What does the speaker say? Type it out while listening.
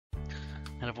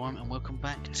Hello everyone and welcome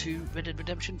back to Red Dead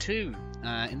Redemption 2.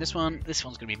 In this one's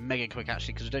going to be mega quick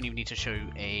actually, because we don't even need to show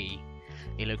a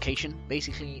location.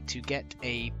 Basically, to get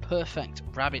a perfect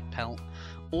rabbit pelt,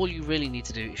 all you really need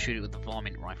to do is shoot it with the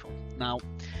varmint rifle. Now,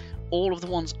 all of the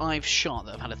ones I've shot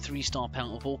that have had a 3-star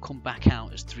pelt have all come back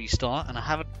out as 3-star, and I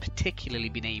haven't particularly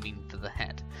been aiming for the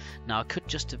head. Now, I could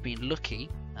just have been lucky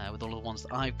with all of the ones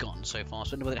that I've gotten so far, so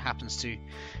I don't know whether it happens to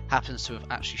have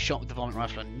actually shot with the varmint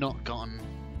rifle and not gotten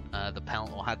the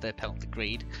pelt, or had their pelt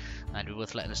degraded. And it'd be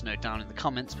worth letting us know down in the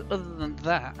comments. But other than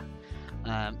that,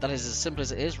 that is as simple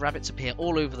as it is. Rabbits appear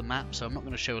all over the map, so I'm not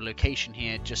going to show a location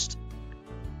here, just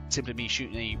simply me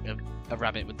shooting a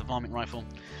rabbit with the varmint rifle,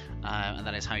 and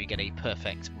that is how you get a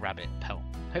perfect rabbit pelt.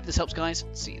 Hope this helps, guys.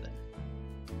 See you then.